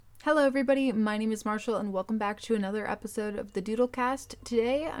Hello, everybody. My name is Marshall, and welcome back to another episode of the Doodlecast.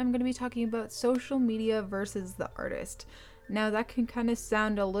 Today, I'm going to be talking about social media versus the artist. Now, that can kind of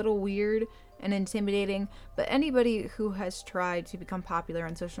sound a little weird and intimidating, but anybody who has tried to become popular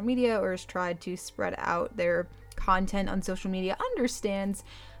on social media or has tried to spread out their content on social media understands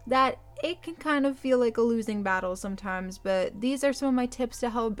that it can kind of feel like a losing battle sometimes, but these are some of my tips to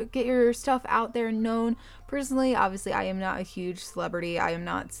help get your stuff out there and known. Personally, obviously, I am not a huge celebrity. I am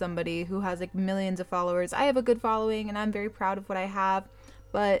not somebody who has like millions of followers. I have a good following and I'm very proud of what I have,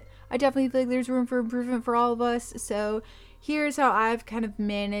 but I definitely feel like there's room for improvement for all of us. So here's how I've kind of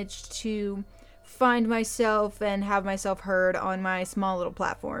managed to find myself and have myself heard on my small little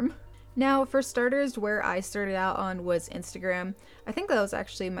platform. Now, for starters, where I started out on was Instagram. I think that was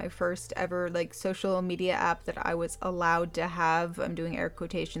actually my first ever like social media app that I was allowed to have. I'm doing air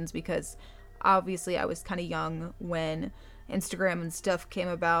quotations because obviously I was kind of young when Instagram and stuff came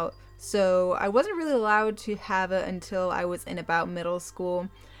about. So I wasn't really allowed to have it until I was in about middle school.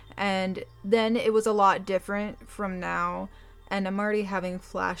 And then it was a lot different from now. And I'm already having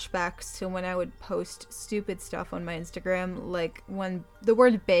flashbacks to when I would post stupid stuff on my Instagram. Like when the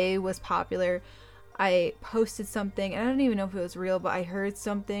word bae was popular, I posted something, and I don't even know if it was real, but I heard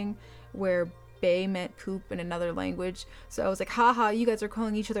something where bae meant poop in another language. So I was like, haha, you guys are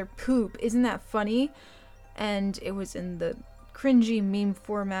calling each other poop. Isn't that funny? And it was in the cringy meme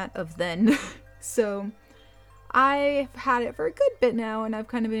format of then. So I've had it for a good bit now, and I've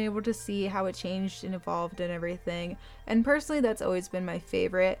kind of been able to see how it changed and evolved and everything. And personally, that's always been my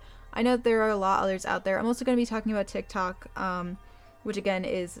favorite. I know that there are a lot others out there. I'm also going to be talking about TikTok, which again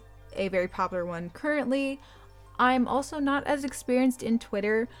is a very popular one currently. I'm also not as experienced in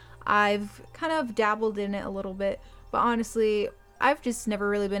Twitter. I've kind of dabbled in it a little bit, but honestly, I've just never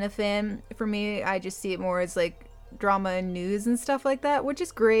really been a fan. For me, I just see it more as like drama and news and stuff like that, which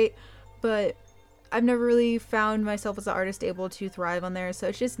is great, but I've never really found myself as an artist able to thrive on there, so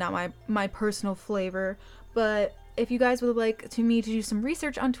it's just not my personal flavor. But if you guys would like me to do some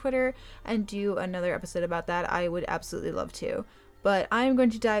research on Twitter and do another episode about that, I would absolutely love to. But I'm going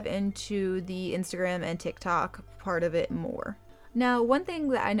to dive into the Instagram and TikTok part of it more. Now, one thing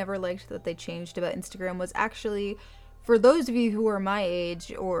that I never liked that they changed about Instagram was actually, for those of you who are my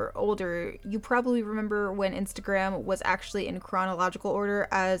age or older, you probably remember when Instagram was actually in chronological order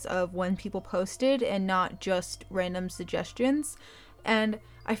as of when people posted and not just random suggestions. And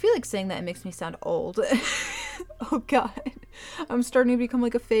I feel like saying that it makes me sound old. Oh god. I'm starting to become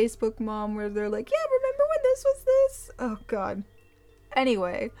like a Facebook mom where they're like, yeah, remember when this was this? Oh god.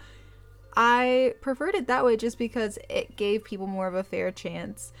 Anyway, I preferred it that way just because it gave people more of a fair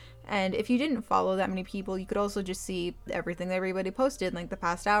chance. And if you didn't follow that many people, you could also just see everything that everybody posted in like the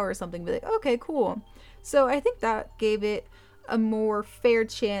past hour or something, be like, okay, cool. So I think that gave it a more fair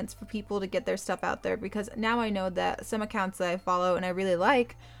chance for people to get their stuff out there, because now I know that some accounts that I follow and I really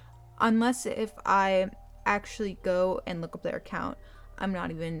like, unless if I actually go and look up their account, I'm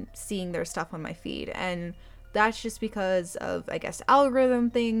not even seeing their stuff on my feed. And that's just because of, I guess, algorithm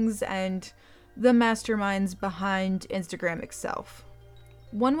things and the masterminds behind Instagram itself.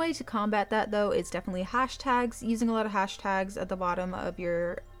 One way to combat that, though, is definitely hashtags. Using a lot of hashtags at the bottom of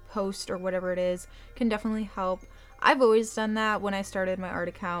your post or whatever it is can definitely help. I've always done that when I started my art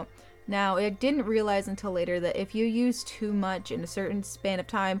account. Now, I didn't realize until later that if you use too much in a certain span of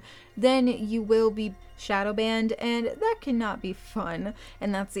time, then you will be shadow banned, and that cannot be fun.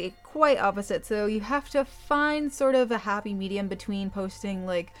 And that's the quite opposite. So you have to find sort of a happy medium between posting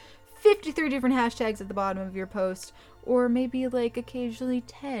like 53 different hashtags at the bottom of your post, or maybe like occasionally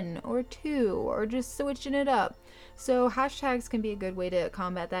 10 or 2, or just switching it up. So hashtags can be a good way to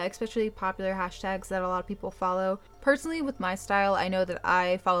combat that, especially popular hashtags that a lot of people follow. Personally, with my style, I know that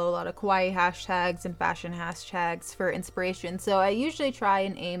I follow a lot of kawaii hashtags and fashion hashtags for inspiration, so I usually try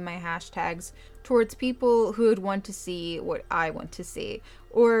and aim my hashtags towards people who would want to see what I want to see,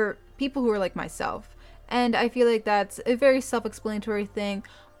 or people who are like myself. And I feel like that's a very self-explanatory thing,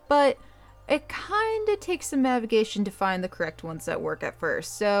 but it kind of takes some navigation to find the correct ones that work at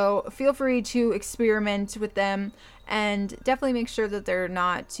first. So feel free to experiment with them, and definitely make sure that they're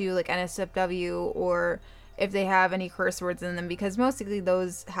not to like NSFW, or if they have any curse words in them, because mostly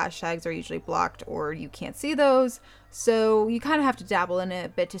those hashtags are usually blocked or you can't see those. So you kind of have to dabble in it a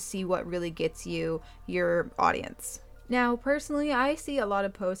bit to see what really gets you your audience. Now, personally, I see a lot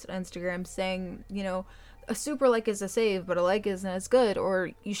of posts on Instagram saying, you know, a super like is a save, but a like isn't as good,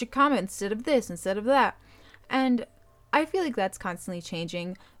 or you should comment instead of this, instead of that. And I feel like that's constantly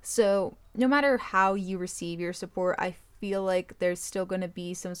changing. So no matter how you receive your support, I feel like there's still going to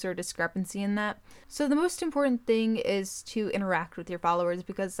be some sort of discrepancy in that. So the most important thing is to interact with your followers,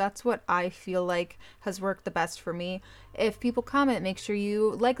 because that's what I feel like has worked the best for me. If people comment, make sure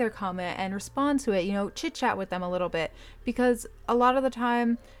you like their comment and respond to it, chit chat with them a little bit, because a lot of the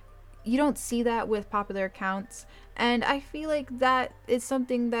time you don't see that with popular accounts, and I feel like that is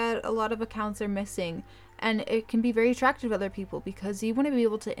something that a lot of accounts are missing, and it can be very attractive to other people because you want to be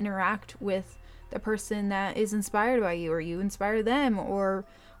able to interact with the person that is inspired by you, or you inspire them, or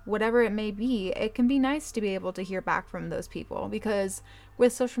whatever it may be. It can be nice to be able to hear back from those people, because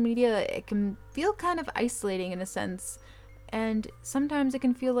with social media it can feel kind of isolating in a sense, and sometimes it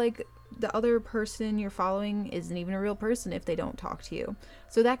can feel like the other person you're following isn't even a real person if they don't talk to you.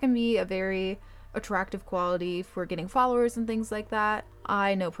 So that can be a very attractive quality for getting followers and things like that.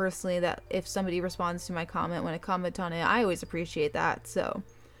 I know personally that if somebody responds to my comment when I comment on it, I always appreciate that. So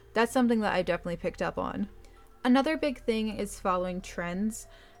that's something that I definitely picked up on. Another big thing is following trends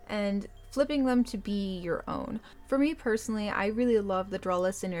and flipping them to be your own. For me personally, I really love the draw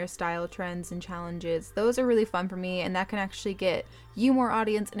listener style trends and challenges. Those are really fun for me, and that can actually get you more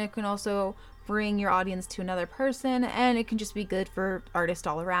audience, and it can also bring your audience to another person, and it can just be good for artists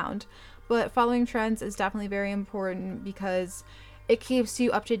all around. But following trends is definitely very important because it keeps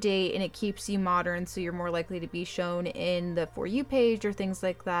you up to date and it keeps you modern, so you're more likely to be shown in the For You page or things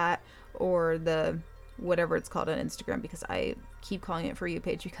like that, or the whatever it's called on Instagram, because I keep calling it For You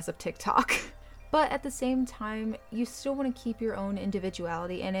page because of TikTok. But at the same time, you still want to keep your own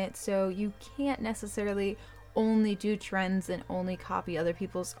individuality in it, so you can't necessarily only do trends and only copy other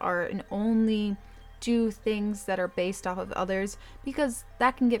people's art and only do things that are based off of others, because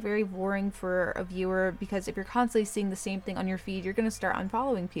that can get very boring for a viewer, because if you're constantly seeing the same thing on your feed, you're going to start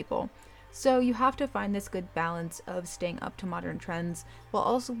unfollowing people. So you have to find this good balance of staying up to modern trends while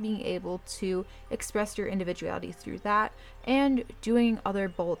also being able to express your individuality through that and doing other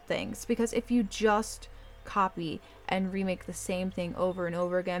bold things, because if you just copy and remake the same thing over and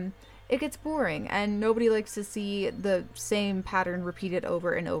over again, it gets boring and nobody likes to see the same pattern repeated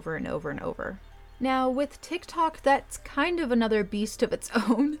over and over and over and over. Now with TikTok, that's kind of another beast of its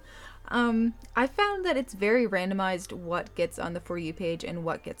own. I found that it's very randomized what gets on the For You page and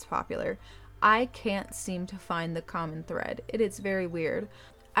what gets popular. I can't seem to find the common thread. It is very weird.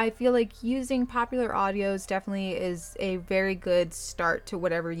 I feel like using popular audios definitely is a very good start to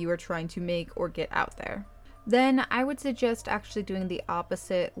whatever you are trying to make or get out there. Then I would suggest actually doing the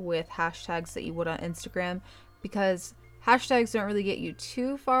opposite with hashtags that you would on Instagram, because hashtags don't really get you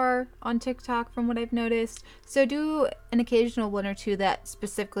too far on TikTok from what I've noticed. So do an occasional one or two that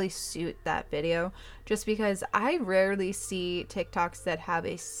specifically suit that video, just because I rarely see TikToks that have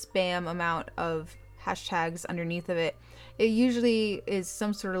a spam amount of hashtags underneath of it. It usually is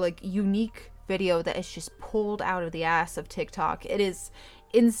some sort of like unique video that is just pulled out of the ass of TikTok. It is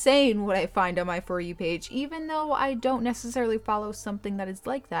insane what I find on my For You page. Even though I don't necessarily follow something that is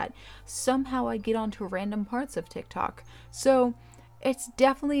like that, somehow I get onto random parts of TikTok. So it's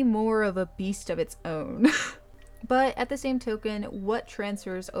definitely more of a beast of its own. But at the same token, what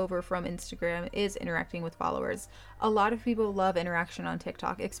transfers over from Instagram is interacting with followers. A lot of people love interaction on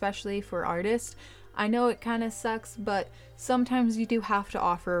TikTok, especially for artists. I know it kind of sucks, but sometimes you do have to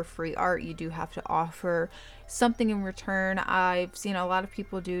offer free art. You do have to offer something in return. I've seen a lot of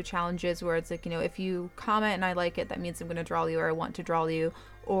people do challenges where it's like, if you comment and I like it, that means I'm going to draw you, or I want to draw you,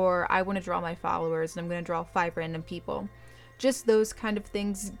 or I want to draw my followers and I'm going to draw 5 random people. Just those kind of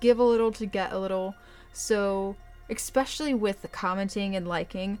things. Give a little to get a little. So especially with the commenting and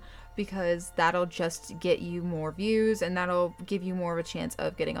liking, because that'll just get you more views and that'll give you more of a chance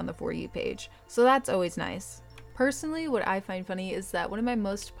of getting on the For You page. So that's always nice. Personally, what I find funny is that one of my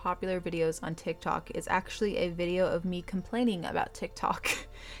most popular videos on TikTok is actually a video of me complaining about TikTok.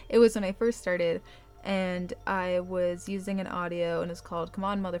 It was when I first started, and I was using an audio, and it's called Come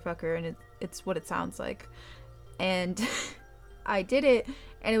On Motherfucker, and it's what it sounds like. And I did it,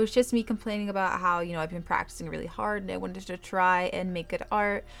 and it was just me complaining about how, I've been practicing really hard and I wanted to try and make good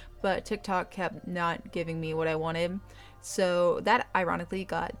art, but TikTok kept not giving me what I wanted. So that ironically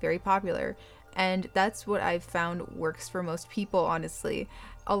got very popular, and that's what I've found works for most people, honestly.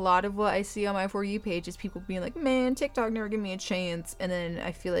 A lot of what I see on my For You page is people being like, man, TikTok never gave me a chance. And then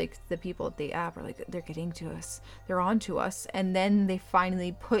I feel like the people at the app are like, they're getting to us, they're on to us, and then they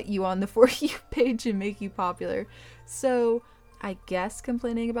finally put you on the For You page and make you popular. So I guess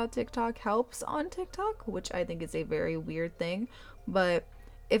complaining about TikTok helps on TikTok, which I think is a very weird thing, but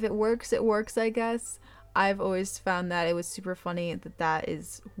if it works, it works, I guess. I've always found that it was super funny that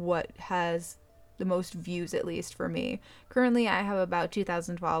is what has the most views, at least for me. Currently, I have about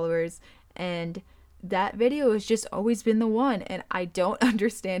 2,000 followers, and that video has just always been the one, and I don't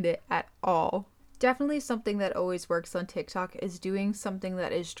understand it at all. Definitely something that always works on TikTok is doing something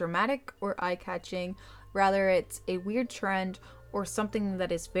that is dramatic or eye-catching, whether it's a weird trend or something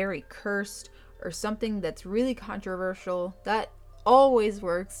that is very cursed or something that's really controversial. That always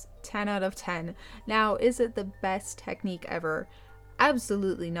works 10 out of 10. Now, is it the best technique ever?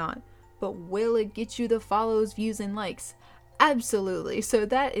 Absolutely not. But will it get you the follows, views, and likes? Absolutely. So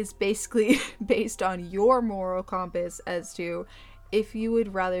that is basically based on your moral compass as to if you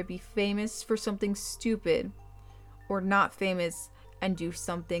would rather be famous for something stupid or not famous and do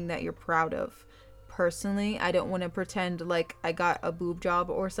something that you're proud of. Personally, I don't want to pretend like I got a boob job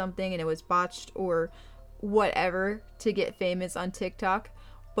or something and it was botched or whatever to get famous on TikTok.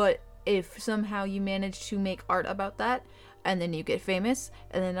 But if somehow you manage to make art about that and then you get famous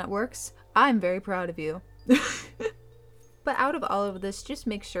and then that works, I'm very proud of you. But out of all of this, just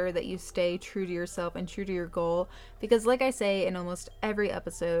make sure that you stay true to yourself and true to your goal. Because like I say in almost every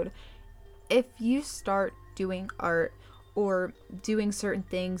episode, if you start doing art or doing certain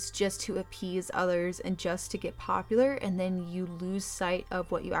things just to appease others and just to get popular, and then you lose sight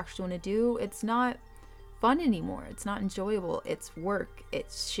of what you actually want to do, it's not fun anymore. It's not enjoyable. It's work.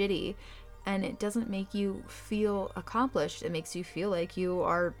 It's shitty. And it doesn't make you feel accomplished. It makes you feel like you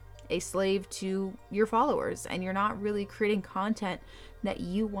are a slave to your followers and you're not really creating content that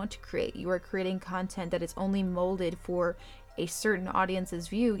you want to create. You are creating content that is only molded for a certain audience's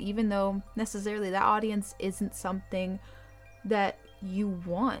view, even though necessarily that audience isn't something that you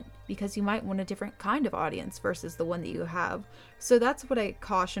want, because you might want a different kind of audience versus the one that you have. So that's what I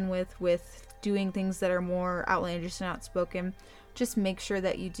caution with doing things that are more outlandish and outspoken. Just make sure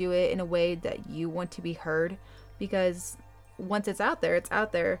that you do it in a way that you want to be heard, because once it's out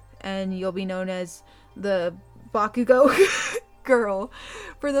there, and you'll be known as the Bakugo girl.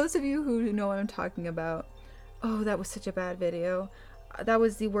 For those of you who know what I'm talking about, oh, that was such a bad video. That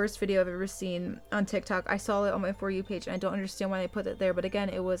was the worst video I've ever seen on TikTok. I saw it on my For You page, and I don't understand why they put it there, but again,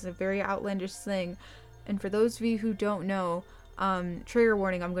 it was a very outlandish thing. And for those of you who don't know, trigger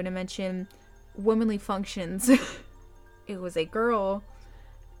warning, I'm going to mention womanly functions. It was a girl,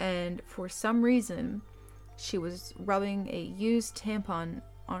 and for some reason, she was rubbing a used tampon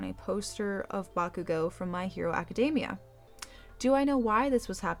on a poster of Bakugo from My Hero Academia. Do I know why this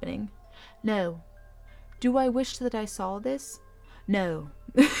was happening? No. Do I wish that I saw this? No.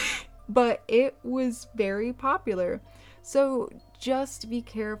 But it was very popular. So just be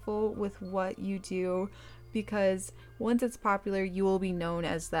careful with what you do, because once it's popular, you will be known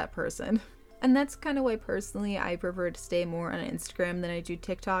as that person. And that's kind of why personally I prefer to stay more on Instagram than I do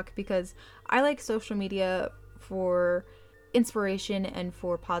TikTok, because I like social media for inspiration and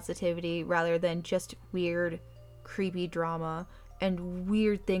for positivity rather than just weird, creepy drama and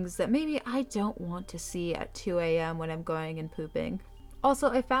weird things that maybe I don't want to see at 2 a.m. when I'm going and pooping.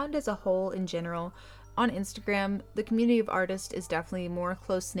 Also, I found as a whole in general, on Instagram, the community of artists is definitely more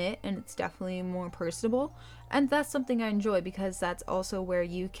close-knit and it's definitely more personable. And that's something I enjoy, because that's also where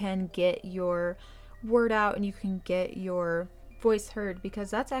you can get your word out and you can get your voice heard, because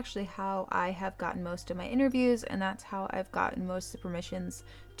that's actually how I have gotten most of my interviews, and that's how I've gotten most of the permissions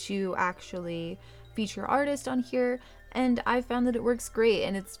to actually feature artists on here. And I found that it works great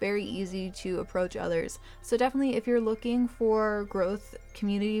and it's very easy to approach others. So definitely, if you're looking for growth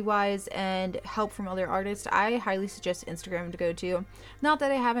community-wise and help from other artists, I highly suggest Instagram to go to. Not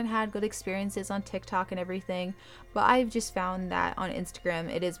that I haven't had good experiences on TikTok and everything, but I've just found that on Instagram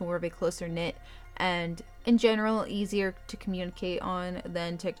it is more of a closer knit and in general easier to communicate on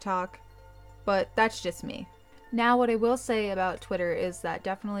than TikTok. But that's just me. Now, what I will say about Twitter is that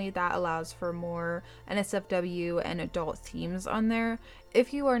definitely that allows for more NSFW and adult themes on there.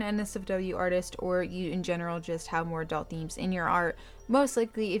 If you are an NSFW artist, or you in general just have more adult themes in your art, most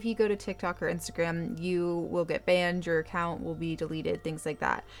likely if you go to TikTok or Instagram, you will get banned, your account will be deleted, things like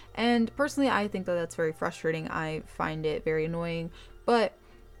that. And personally, I think that that's very frustrating. I find it very annoying, but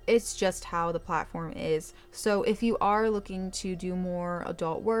it's just how the platform is. So if you are looking to do more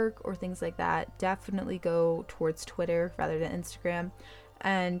adult work or things like that, definitely go towards Twitter rather than Instagram.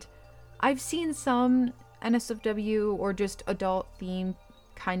 And I've seen some NSFW or just adult theme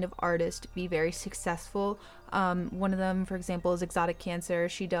kind of artist be very successful. One of them, for example, is Exotic Cancer.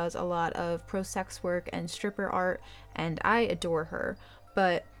 She does a lot of pro sex work and stripper art, and I adore her.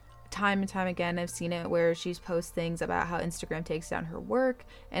 But time and time again, I've seen it where she's posts things about how Instagram takes down her work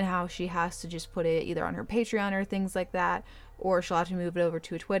and how she has to just put it either on her Patreon or things like that, or she'll have to move it over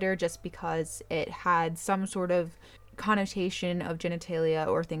to a Twitter just because it had some sort of connotation of genitalia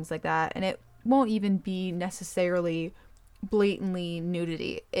or things like that. And it won't even be necessarily blatantly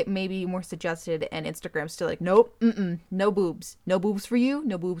nudity. It may be more suggested, and Instagram's still like, nope, no boobs. No boobs for you,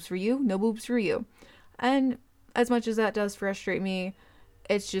 no boobs for you, no boobs for you. And as much as that does frustrate me,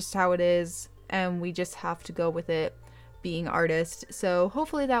 it's just how it is, and we just have to go with it being artists. So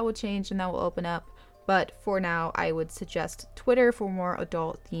hopefully that will change and that will open up. But for now, I would suggest Twitter for more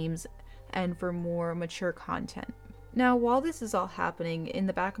adult themes and for more mature content. Now, while this is all happening, in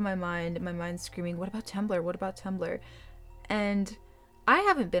the back of my mind's screaming, what about Tumblr? What about Tumblr? And I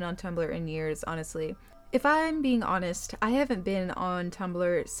haven't been on Tumblr in years, honestly. If I'm being honest, I haven't been on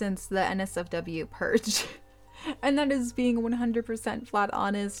Tumblr since the NSFW purge. And that is being 100% flat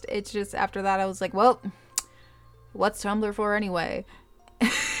honest. It's just after that I was like, well, what's Tumblr for anyway?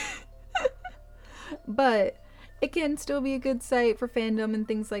 But it can still be a good site for fandom and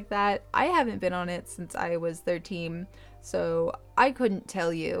things like that. I haven't been on it since I was 13, so I couldn't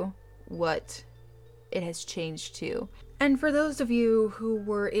tell you what it has changed to. And for those of you who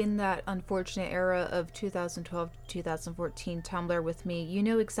were in that unfortunate era of 2012 to 2014 Tumblr with me, you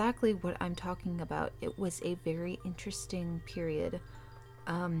know exactly what I'm talking about. It was a very interesting period.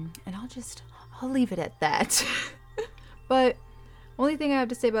 And I'll leave it at that. But only thing I have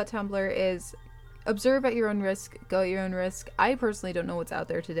to say about Tumblr is observe at your own risk, go at your own risk. I personally don't know what's out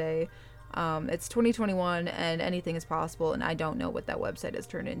there today. It's 2021 and anything is possible, and I don't know what that website has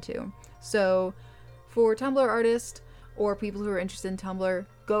turned into. So for Tumblr artists or people who are interested in Tumblr,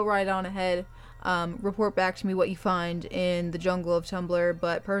 go right on ahead. Report back to me what you find in the jungle of Tumblr,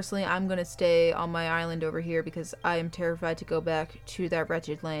 but personally I'm gonna stay on my island over here because I am terrified to go back to that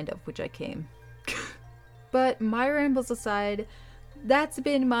wretched land of which I came. But my rambles aside, that's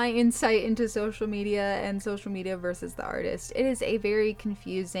been my insight into social media and social media versus the artist. It is a very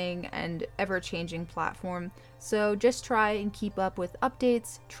confusing and ever-changing platform, so just try and keep up with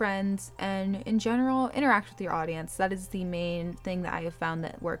updates, trends, and in general, interact with your audience. That is the main thing that I have found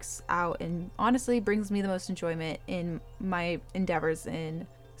that works out and honestly brings me the most enjoyment in my endeavors in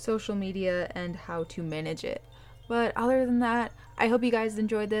social media and how to manage it. But other than that, I hope you guys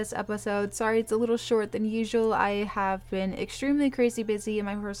enjoyed this episode. Sorry it's a little short than usual. I have been extremely crazy busy in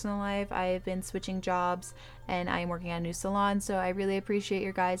my personal life. I have been switching jobs and I am working at a new salon, so I really appreciate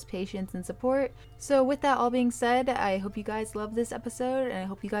your guys' patience and support. So with that all being said, I hope you guys love this episode and I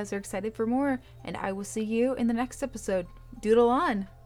hope you guys are excited for more, and I will see you in the next episode. Doodle on!